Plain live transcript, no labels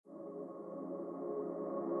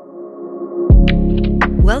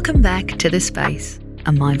Welcome back to The Space,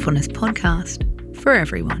 a mindfulness podcast for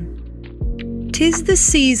everyone. 'Tis the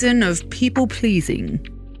season of people-pleasing,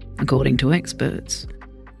 according to experts.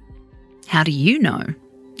 How do you know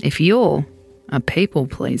if you're a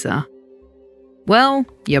people-pleaser? Well,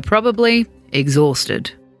 you're probably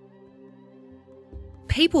exhausted.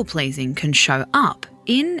 People-pleasing can show up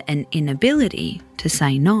in an inability to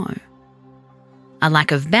say no, a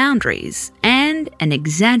lack of boundaries, and an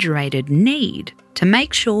exaggerated need to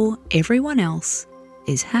make sure everyone else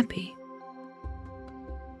is happy.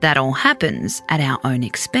 That all happens at our own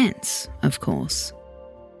expense, of course.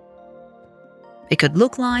 It could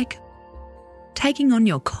look like taking on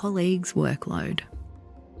your colleague's workload.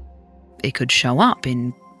 It could show up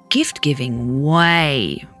in gift giving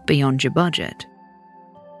way beyond your budget.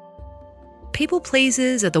 People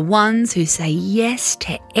pleasers are the ones who say yes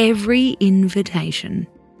to every invitation.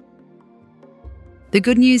 The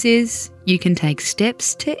good news is you can take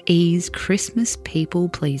steps to ease Christmas people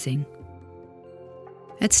pleasing.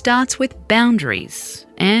 It starts with boundaries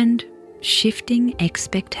and shifting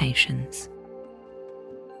expectations.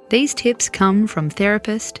 These tips come from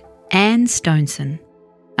therapist Anne Stoneson,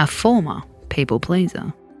 a former people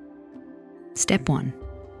pleaser. Step 1.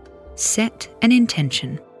 Set an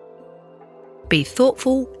intention. Be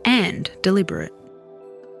thoughtful and deliberate.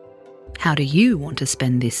 How do you want to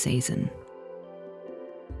spend this season?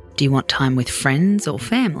 Do you want time with friends or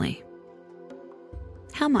family?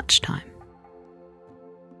 How much time?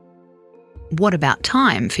 What about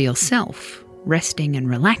time for yourself, resting and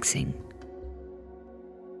relaxing?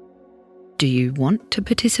 Do you want to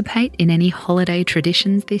participate in any holiday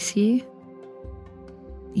traditions this year?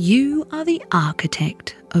 You are the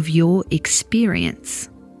architect of your experience,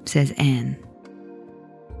 says Anne.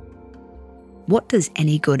 What does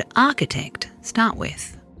any good architect start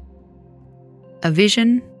with? A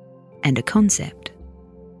vision and a concept.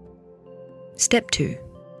 Step 2.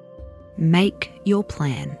 Make your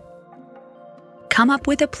plan. Come up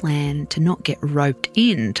with a plan to not get roped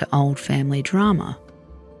into old family drama.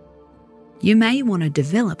 You may want to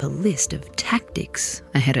develop a list of tactics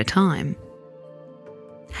ahead of time.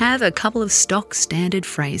 Have a couple of stock standard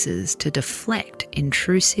phrases to deflect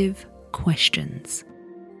intrusive questions.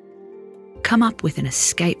 Come up with an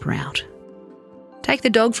escape route. Take the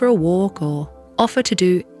dog for a walk or offer to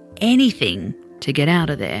do anything to get out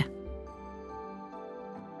of there.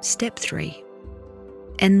 Step 3.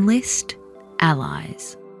 Enlist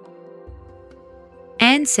allies.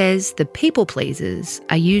 Anne says the people pleasers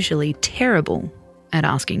are usually terrible at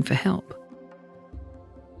asking for help.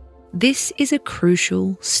 This is a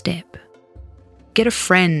crucial step. Get a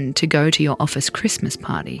friend to go to your office Christmas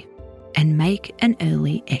party and make an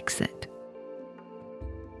early exit.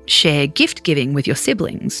 Share gift giving with your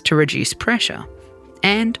siblings to reduce pressure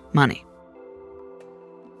and money.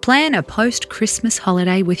 Plan a post-Christmas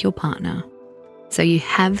holiday with your partner so you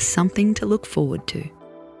have something to look forward to.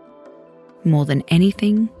 More than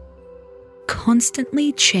anything,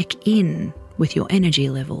 constantly check in with your energy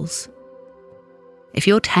levels. If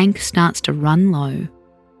your tank starts to run low,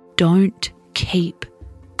 don't keep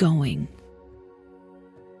going.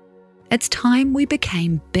 It's time we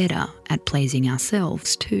became better at pleasing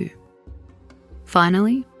ourselves too.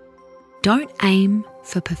 Finally, don't aim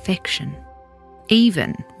for perfection,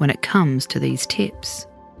 even when it comes to these tips.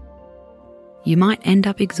 You might end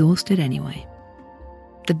up exhausted anyway.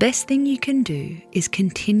 The best thing you can do is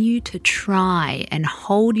continue to try and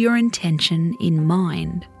hold your intention in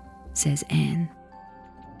mind, says Anne.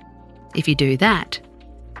 If you do that,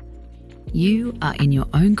 you are in your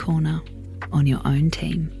own corner on your own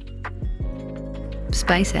team.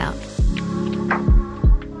 Space out.